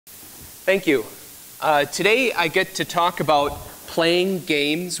Thank you. Today I get to talk about playing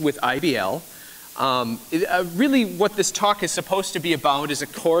games with IBL. Really what this talk is supposed to be about is a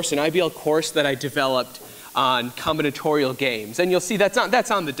course, an IBL course that I developed on combinatorial games. And you'll see that's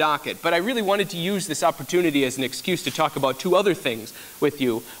on the docket. But I really wanted to use this opportunity as an excuse to talk about two other things with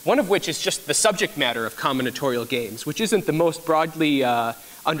you. One of which is just the subject matter of combinatorial games, which isn't the most broadly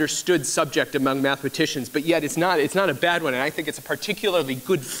understood subject among mathematicians, but yet it's not a bad one, and I think it's a particularly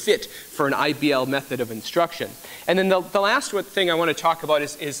good fit for an IBL method of instruction. And then the last thing I want to talk about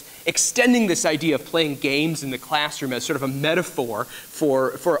is extending this idea of playing games in the classroom as sort of a metaphor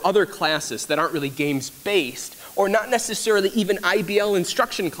for other classes that aren't really games-based, or not necessarily even IBL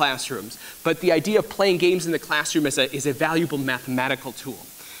instruction classrooms, but the idea of playing games in the classroom is a valuable mathematical tool.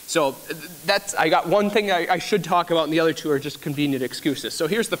 So I got one thing I should talk about, and the other two are just convenient excuses. So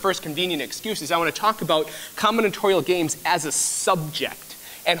here's the first convenient excuse. I want to talk about combinatorial games as a subject.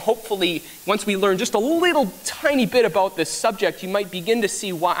 And hopefully, once we learn just a little tiny bit about this subject, you might begin to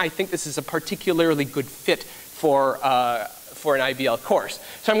see why I think this is a particularly good fit for an IBL course.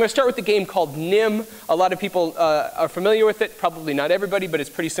 So I'm going to start with the game called NIM. A lot of people are familiar with it, probably not everybody, but it's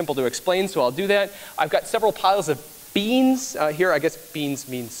pretty simple to explain, so I'll do that. I've got several piles of beans. Here, I guess beans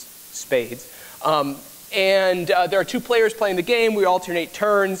means spades. And there are two players playing the game. We alternate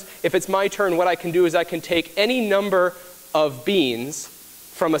turns. If it's my turn, what I can do is I can take any number of beans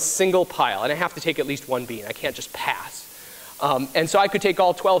from a single pile. And I have to take at least one bean. I can't just pass. And so I could take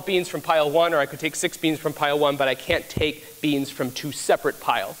all 12 beans from pile 1, or I could take 6 beans from pile 1, but I can't take beans from two separate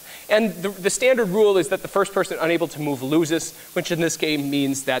piles. And the standard rule is that the first person unable to move loses, which in this game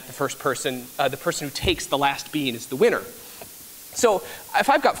means that the person who takes the last bean is the winner. So if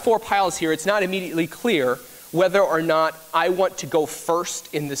I've got 4 piles here, it's not immediately clear whether or not I want to go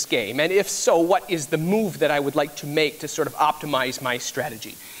first in this game. And if so, what is the move that I would like to make to sort of optimize my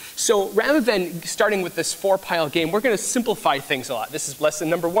strategy? So rather than starting with this 4-pile game, we're going to simplify things a lot. This is lesson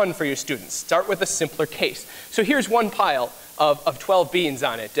number 1 for your students. Start with a simpler case. So here's one pile of 12 beans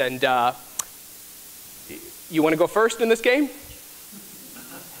on it. And you want to go first in this game?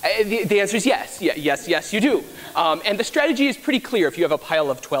 The answer is yes. Yes, you do. And the strategy is pretty clear. If you have a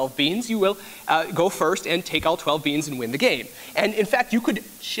pile of 12 beans, you will go first and take all 12 beans and win the game. And in fact, you could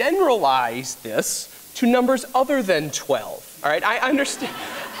generalize this to numbers other than 12. All right?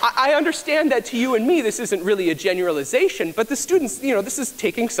 I understand that to you and me, this isn't really a generalization, but the students, this is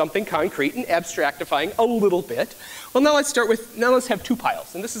taking something concrete and abstractifying a little bit. Well, now let's have 2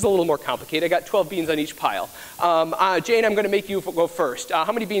 piles, and this is a little more complicated. I got 12 beans on each pile. Jane, I'm going to make you go first.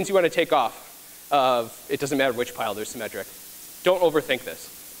 How many beans do you want to take off? It doesn't matter which pile, they're symmetric. Don't overthink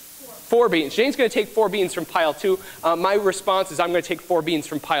this. 4 beans. Jane's going to take 4 beans from pile 2. My response is I'm going to take 4 beans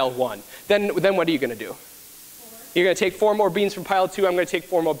from pile 1. Then what are you going to do? You're going to take 4 more beans from pile 2. I'm going to take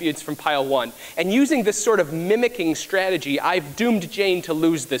 4 more beans from pile 1. And using this sort of mimicking strategy, I've doomed Jane to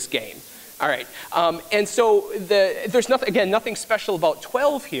lose this game. All right. And so there's nothing special about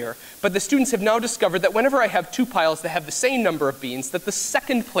 12 here, but the students have now discovered that whenever I have 2 piles that have the same number of beans, that the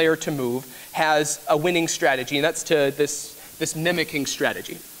second player to move has a winning strategy, and that's to this mimicking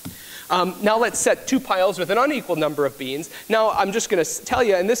strategy. Now let's set 2 piles with an unequal number of beans. Now I'm just going to tell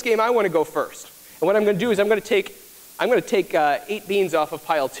you, in this game I want to go first. And what I'm going to do is I'm going to take 8 beans off of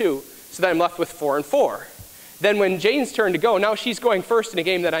pile 2, so that I'm left with 4 and 4. Then when Jane's turn to go, now she's going first in a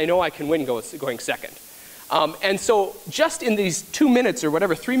game that I know I can win going second. And so just in these 2 minutes or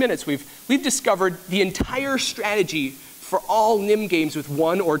whatever, 3 minutes, we've discovered the entire strategy for all NIM games with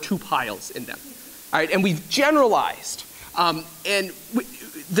 1 or 2 piles in them. All right, and we've generalized.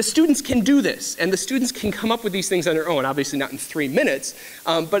 The students can do this, and the students can come up with these things on their own, obviously not in 3 minutes,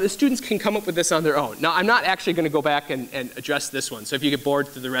 but the students can come up with this on their own. Now, I'm not actually going to go back and address this one, so if you get bored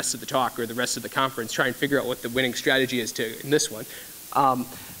through the rest of the talk or the rest of the conference, try and figure out what the winning strategy is in this one.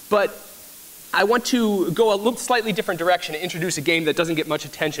 But I want to go a little slightly different direction and introduce a game that doesn't get much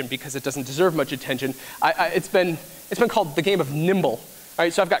attention because it doesn't deserve much attention. It's been called the game of Nimble. All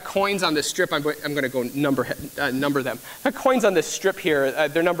right, so I've got coins on this strip. I'm going to go number them. I've got coins on this strip here.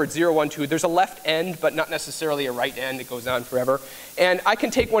 They're numbered 0, 1, 2. There's a left end, but not necessarily a right end. It goes on forever. And I can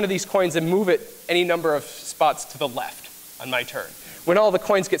take one of these coins and move it any number of spots to the left on my turn. When all the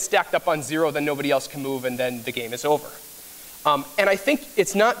coins get stacked up on 0, then nobody else can move, and then the game is over. And I think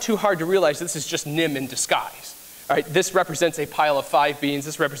it's not too hard to realize this is just NIM in disguise. All right, this represents a pile of 5 beans.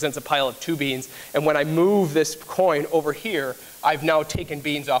 This represents a pile of 2 beans. And when I move this coin over here, I've now taken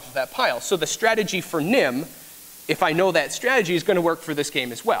beans off of that pile. So the strategy for NIM, if I know that strategy, is going to work for this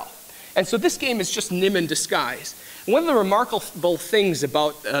game as well. And so this game is just NIM in disguise. And one of the remarkable things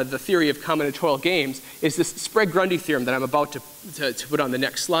about the theory of combinatorial games is this Sprague-Grundy theorem that I'm about to put on the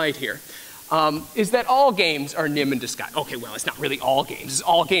next slide here, is that all games are NIM in disguise. Okay, well, it's not really all games. It's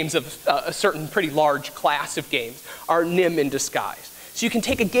all games of a certain pretty large class of games are NIM in disguise. So you can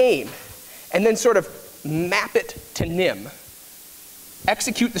take a game and then sort of map it to NIM,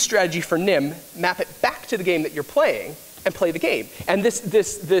 execute the strategy for NIM, map it back to the game that you're playing, and play the game. And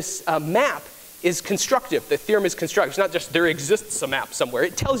this map is constructive. The theorem is constructive. It's not just there exists a map somewhere.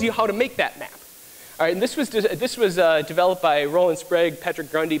 It tells you how to make that map. All right, and this was developed by Roland Sprague,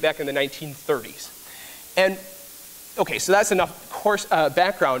 Patrick Grundy back in the 1930s. And okay, so that's enough course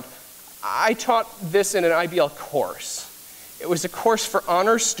background. I taught this in an IBL course. It was a course for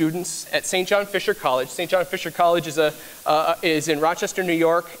honors students at St. John Fisher College. St. John Fisher College is in Rochester, New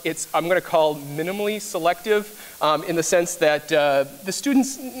York. It's, I'm going to call, minimally selective in the sense that the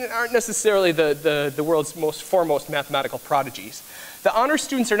students aren't necessarily the world's foremost mathematical prodigies. The honors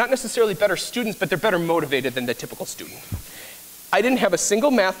students are not necessarily better students, but they're better motivated than the typical student. I didn't have a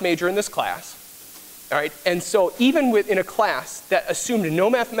single math major in this class. All right, and so even in a class that assumed no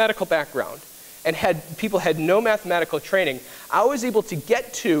mathematical background, and people had no mathematical training, I was able to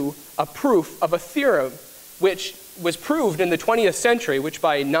get to a proof of a theorem which was proved in the 20th century, which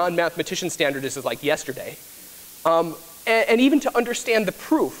by non-mathematician standards is like yesterday, and even to understand the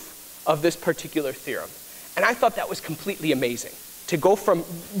proof of this particular theorem. And I thought that was completely amazing. To go from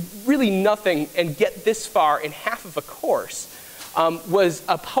really nothing and get this far in half of a course was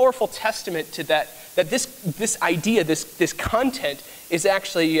a powerful testament to that this idea, this content is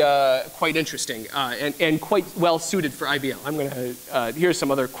actually quite interesting and quite well suited for IBL. I'm going to, here's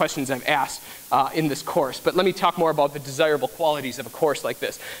some other questions I've asked in this course, but let me talk more about the desirable qualities of a course like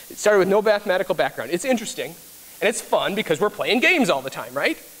this. It started with no mathematical background. It's interesting and it's fun because we're playing games all the time,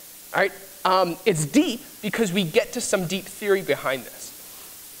 right? All right. It's deep because we get to some deep theory behind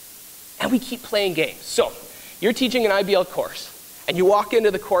this. And we keep playing games. So you're teaching an IBL course. And you walk into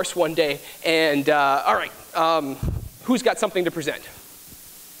the course one day, and all right, who's got something to present?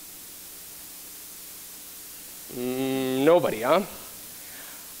 Nobody, huh?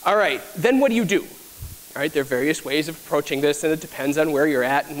 All right, then what do you do? All right, there are various ways of approaching this, and it depends on where you're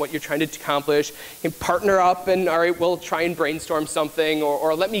at and what you're trying to accomplish. You can partner up, and all right, we'll try and brainstorm something,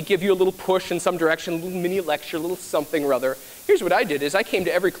 or let me give you a little push in some direction, a little mini lecture, a little something or other. Here's what I did, is I came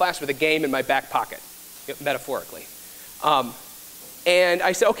to every class with a game in my back pocket, metaphorically. And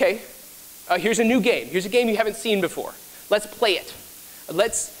I said, okay, here's a new game. Here's a game you haven't seen before. Let's play it.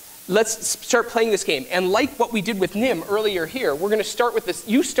 Let's start playing this game. And like what we did with NIM earlier here, we're going to start with this.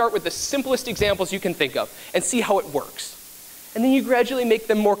 You start with the simplest examples you can think of and see how it works. And then you gradually make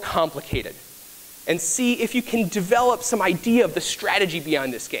them more complicated and see if you can develop some idea of the strategy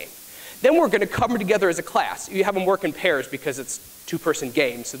behind this game. Then we're going to come together as a class. You have them work in pairs because it's a two-person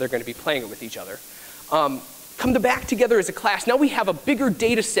game, so they're going to be playing it with each other. Come back together as a class. Now we have a bigger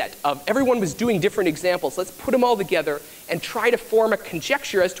data set of everyone was doing different examples. Let's put them all together and try to form a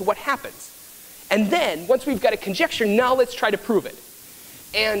conjecture as to what happens. And then, once we've got a conjecture, now let's try to prove it.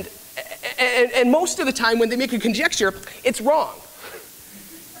 And most of the time when they make a conjecture, it's wrong.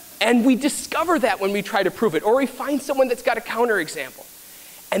 And we discover that when we try to prove it, or we find someone that's got a counterexample.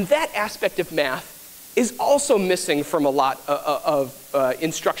 And that aspect of math is also missing from a lot of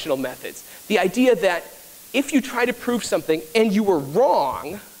instructional methods. The idea that if you try to prove something and you were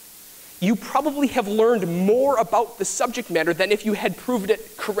wrong, you probably have learned more about the subject matter than if you had proved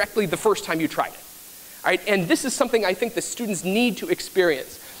it correctly the first time you tried it. All right? And this is something I think the students need to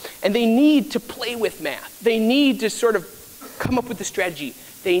experience. And they need to play with math. They need to sort of come up with the strategy.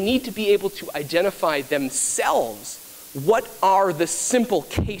 They need to be able to identify themselves what are the simple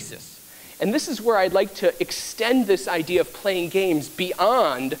cases. And this is where I'd like to extend this idea of playing games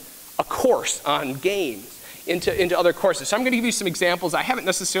beyond a course on games into other courses. So I'm going to give you some examples. I haven't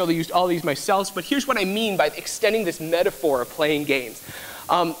necessarily used all these myself, but here's what I mean by extending this metaphor of playing games.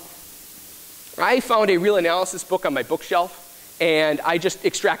 I found a real analysis book on my bookshelf, and I just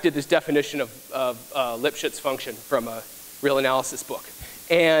extracted this definition of Lipschitz function from a real analysis book.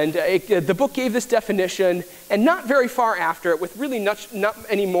 And the book gave this definition, and not very far after it, with really not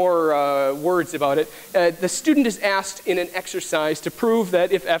any more words about it, the student is asked in an exercise to prove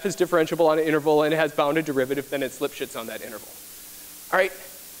that if f is differentiable on an interval and it has bounded derivative, then it's Lipschitz on that interval. All right,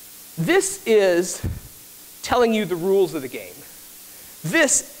 this is telling you the rules of the game.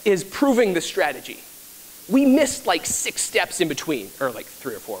 This is proving the strategy. We missed like 6 steps in between, or like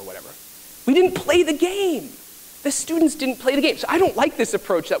 3 or 4 or whatever. We didn't play the game. The students didn't play the game. So I don't like this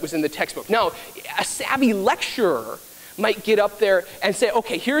approach that was in the textbook. Now, a savvy lecturer might get up there and say,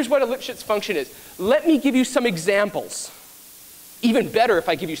 okay, here's what a Lipschitz function is. Let me give you some examples. Even better if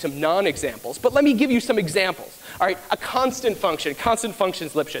I give you some non-examples, but let me give you some examples. All right, a constant functions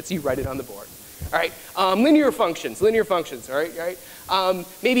Lipschitz, you write it on the board. All right, linear functions, all right,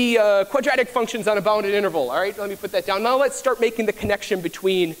 maybe quadratic functions on a bounded interval, all right, let me put that down. Now let's start making the connection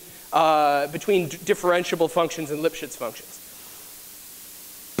between differentiable functions and Lipschitz functions.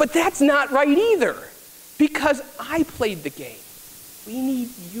 But that's not right either, because I played the game. We need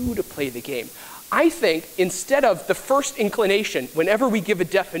you to play the game. I think instead of the first inclination, whenever we give a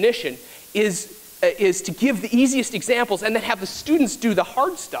definition, is to give the easiest examples and then have the students do the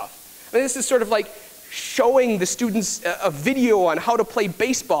hard stuff. I mean, this is sort of like showing the students a video on how to play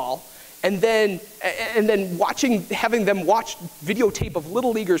baseball and then having them watch videotape of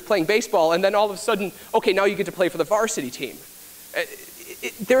little leaguers playing baseball, and then all of a sudden, okay, now you get to play for the varsity team.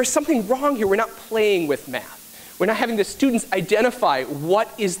 There is something wrong here. We're not playing with math. We're not having the students identify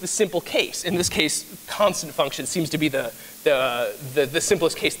what is the simple case. In this case, constant function seems to be the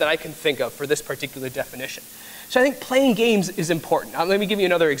simplest case that I can think of for this particular definition. So I think playing games is important. Let me give you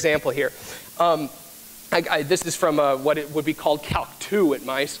another example here. This is from what it would be called Calc 2 at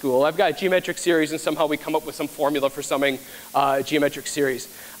my school. I've got a geometric series, and somehow we come up with some formula for summing geometric series.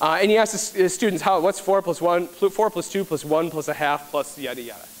 And you ask the students, what's 4 plus 2 plus 1 plus a half plus yada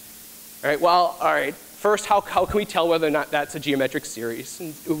yada. All right, well, all right. First, how can we tell whether or not that's a geometric series?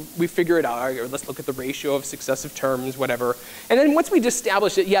 And we figure it out, or let's look at the ratio of successive terms, whatever. And then once we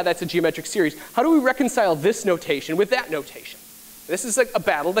establish that, yeah, that's a geometric series, how do we reconcile this notation with that notation? This is like a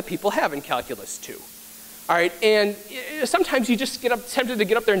battle that people have in Calculus 2. All right, and sometimes you just get tempted to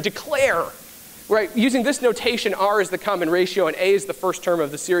get up there and declare, right? Using this notation, R is the common ratio and A is the first term of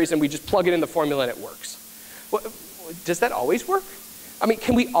the series, and we just plug it in the formula and it works. Well, does that always work? I mean,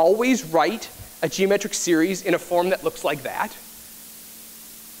 can we always write a geometric series in a form that looks like that?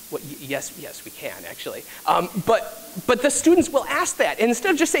 Well, yes, we can actually. But the students will ask that, and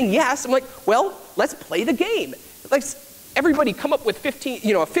instead of just saying yes, I'm like, well, let's play the game. Like, everybody come up with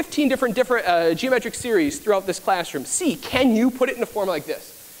 15 different geometric series throughout this classroom. See, can you put it in a form like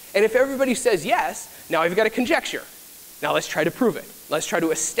this? And if everybody says yes, now we've got a conjecture. Now let's try to prove it. Let's try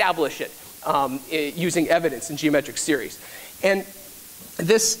to establish it using evidence in geometric series. And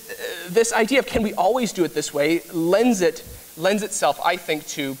this idea of can we always do it this way lends itself, I think,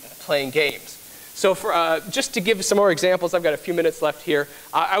 to playing games. So just to give some more examples, I've got a few minutes left here.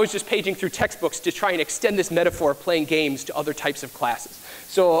 I was just paging through textbooks to try and extend this metaphor of playing games to other types of classes.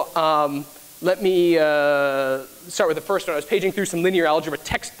 So let me start with the first one. I was paging through some linear algebra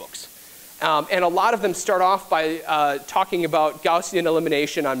textbooks. And a lot of them start off by talking about Gaussian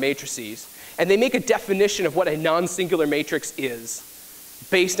elimination on matrices. And they make a definition of what a non-singular matrix is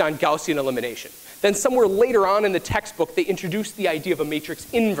based on Gaussian elimination. Then somewhere later on in the textbook, they introduce the idea of a matrix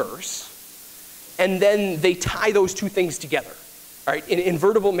inverse. And then they tie those two things together. All right, an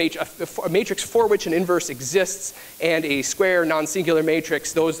invertible matrix, a matrix for which an inverse exists, and a square non-singular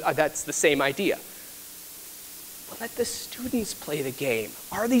matrix, that's the same idea. But let the students play the game.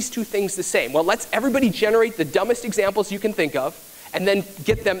 Are these two things the same? Well, let's everybody generate the dumbest examples you can think of, and then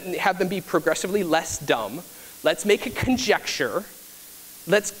have them be progressively less dumb. Let's make a conjecture.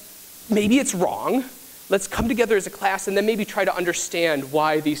 Maybe it's wrong. Let's come together as a class and then maybe try to understand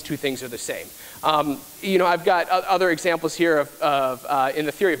why these two things are the same. I've got other examples here of in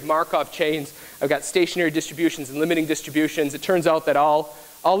the theory of Markov chains. I've got stationary distributions and limiting distributions. It turns out that all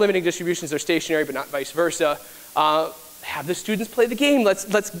limiting distributions are stationary, but not vice versa. Have the students play the game. Let's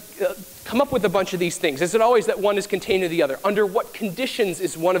come up with a bunch of these things. Is it always that one is contained in the other? Under what conditions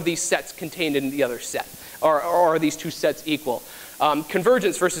is one of these sets contained in the other set? Or are these two sets equal?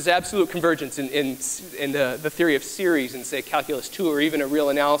 Convergence versus absolute convergence in the theory of series in, say, Calculus 2 or even a real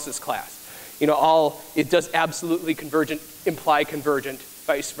analysis class. It does absolutely convergent imply convergent,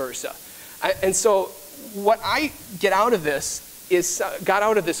 vice versa. And so what I got out of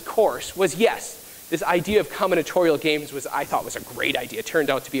this course was, yes, this idea of combinatorial games I thought was a great idea. It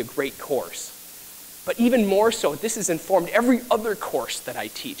turned out to be a great course. But even more so, this has informed every other course that I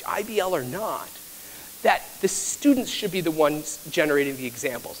teach, IBL or not, that the students should be the ones generating the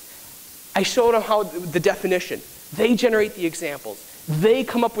examples. I showed them how the definition. They generate the examples. They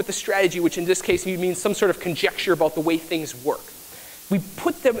come up with the strategy, which in this case means some sort of conjecture about the way things work. We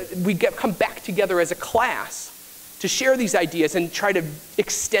come back together as a class to share these ideas and try to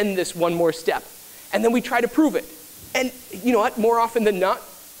extend this one more step. And then we try to prove it. And you know what? More often than not,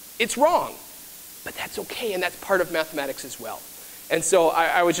 it's wrong. But that's okay, and that's part of mathematics as well. And so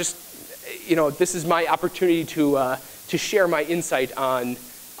I was just, this is my opportunity to share my insight on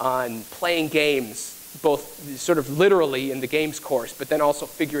playing games both sort of literally in the games course, but then also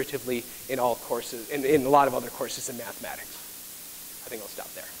figuratively in all courses, in a lot of other courses in mathematics. I think I'll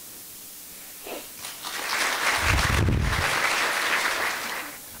stop there.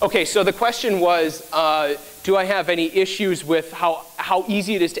 Okay, so the question was, do I have any issues with how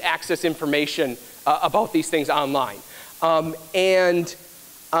easy it is to access information about these things online?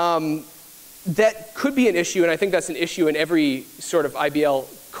 That could be an issue, and I think that's an issue in every sort of IBL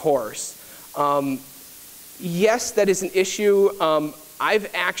course. Yes, that is an issue. I've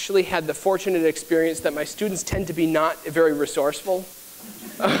actually had the fortunate experience that my students tend to be not very resourceful.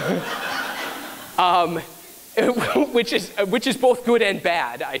 Which is both good and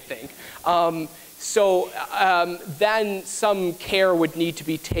bad, I think. Then some care would need to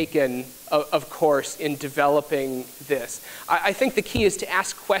be taken, of course, in developing this. I think the key is to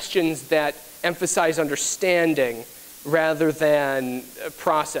ask questions that emphasize understanding rather than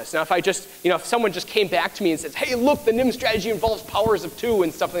process. Now, if someone just came back to me and says, hey, look, the NIM strategy involves powers of 2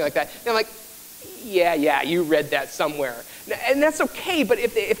 and something like that, and I'm like, yeah, you read that somewhere. And that's okay, but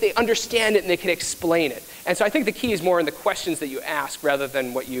if they understand it and they can explain it. And so I think the key is more in the questions that you ask rather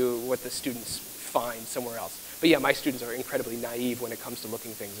than what the students find somewhere else. But yeah, my students are incredibly naive when it comes to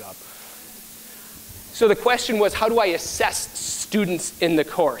looking things up. So the question was, how do I assess students in the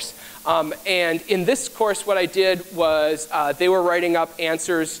course? And in this course, what I did was they were writing up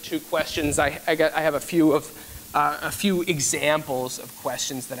answers to questions. I have a few examples of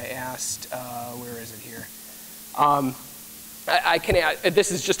questions that I asked. Where is it here?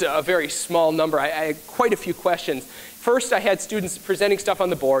 This is just a very small number. I had quite a few questions. First, I had students presenting stuff on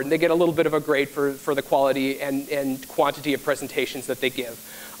the board, and they get a little bit of a grade for the quality and quantity of presentations that they give.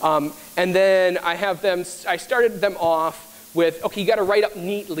 And then I started them off with, okay, you got to write up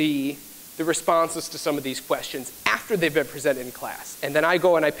neatly the responses to some of these questions after they've been presented in class. And then I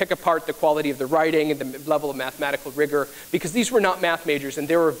go and I pick apart the quality of the writing and the level of mathematical rigor, because these were not math majors, and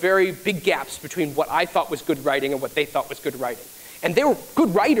there were very big gaps between what I thought was good writing and what they thought was good writing. And they were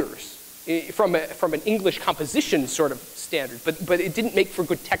good writers from an English composition sort of standard, but it didn't make for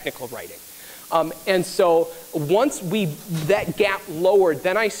good technical writing. And so once that gap lowered,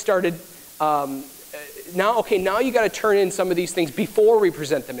 then I started, now you got to turn in some of these things before we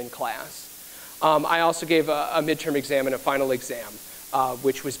present them in class. I also gave a midterm exam and a final exam,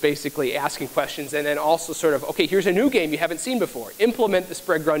 which was basically asking questions and then also sort of, okay, here's a new game you haven't seen before. Implement the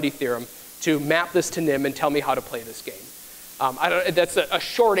Sprague-Grundy theorem to map this to NIM and tell me how to play this game. That's a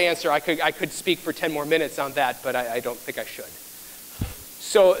short answer. I could speak for 10 more minutes on that, but I don't think I should.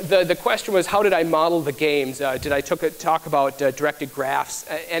 So the question was, how did I model the games? Did I talk about directed graphs?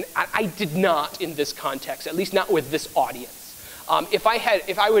 And I did not in this context, at least not with this audience. If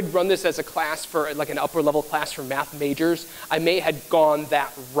I would run this as a class for like an upper level class for math majors, I may have gone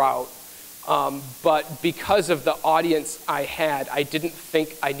that route. But because of the audience I had, I didn't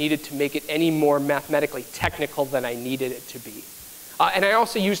think I needed to make it any more mathematically technical than I needed it to be. And I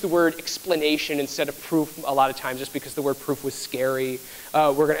also used the word explanation instead of proof a lot of times, just because the word proof was scary.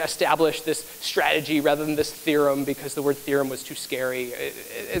 We're going to establish this strategy rather than this theorem because the word theorem was too scary.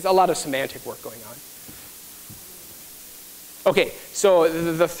 It's a lot of semantic work going on. Okay, so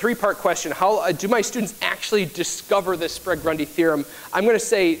the three-part question, how do my students actually discover this Sprague-Grundy theorem? I'm going to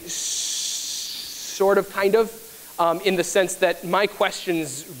say sort of, kind of, in the sense that my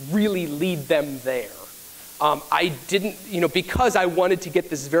questions really lead them there. I didn't, because I wanted to get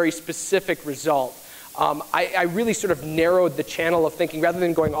this very specific result, I really sort of narrowed the channel of thinking rather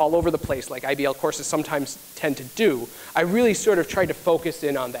than going all over the place like IBL courses sometimes tend to do. I really sort of tried to focus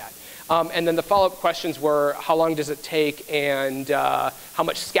in on that. And then the follow-up questions were, how long does it take and how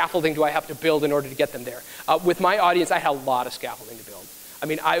much scaffolding do I have to build in order to get them there? With my audience, I had a lot of scaffolding to build. I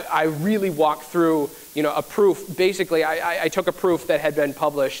mean, I really walked through, a proof. Basically, I took a proof that had been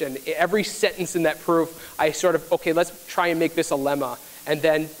published, and every sentence in that proof, I sort of, okay, let's try and make this a lemma. And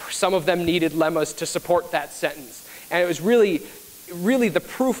then some of them needed lemmas to support that sentence. And it was really the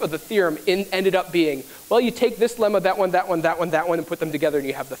proof of the theorem ended up being, well, you take this lemma, that one, that one, that one, that one, and put them together, and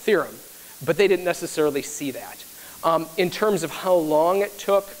you have the theorem. But they didn't necessarily see that. In terms of how long it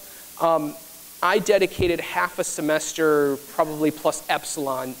took, I dedicated half a semester, probably plus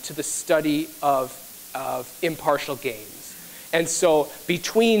epsilon, to the study of impartial games. And so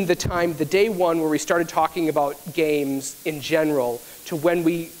between the day one where we started talking about games in general to when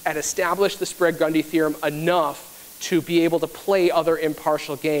we had established the Sprague-Grundy theorem enough to be able to play other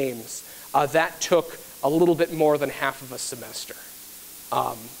impartial games, that took a little bit more than half of a semester.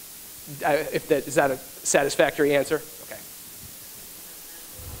 Is that a satisfactory answer? Okay.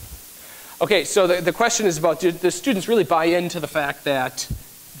 Okay, so the question is about, do the students really buy into the fact that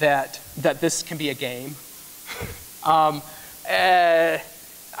that this can be a game.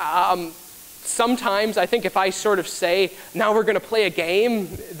 Sometimes I think if I sort of say, now we're going to play a game,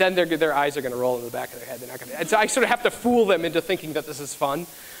 then their eyes are going to roll in the back of their head. They're not going to. And so I sort of have to fool them into thinking that this is fun.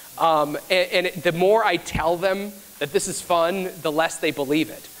 The more I tell them that this is fun, the less they believe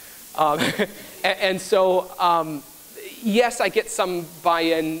it. Yes, I get some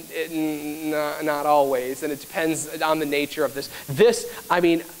buy-in, not always, and it depends on the nature of this. I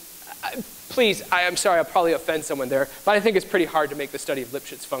mean, please, I'm sorry, I'll probably offend someone there, but I think it's pretty hard to make the study of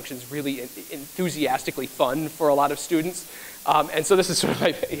Lipschitz functions really enthusiastically fun for a lot of students. And so this is sort of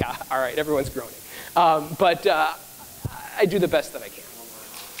like, yeah, all right, everyone's groaning. But I do the best that I can.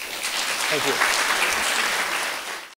 Thank you.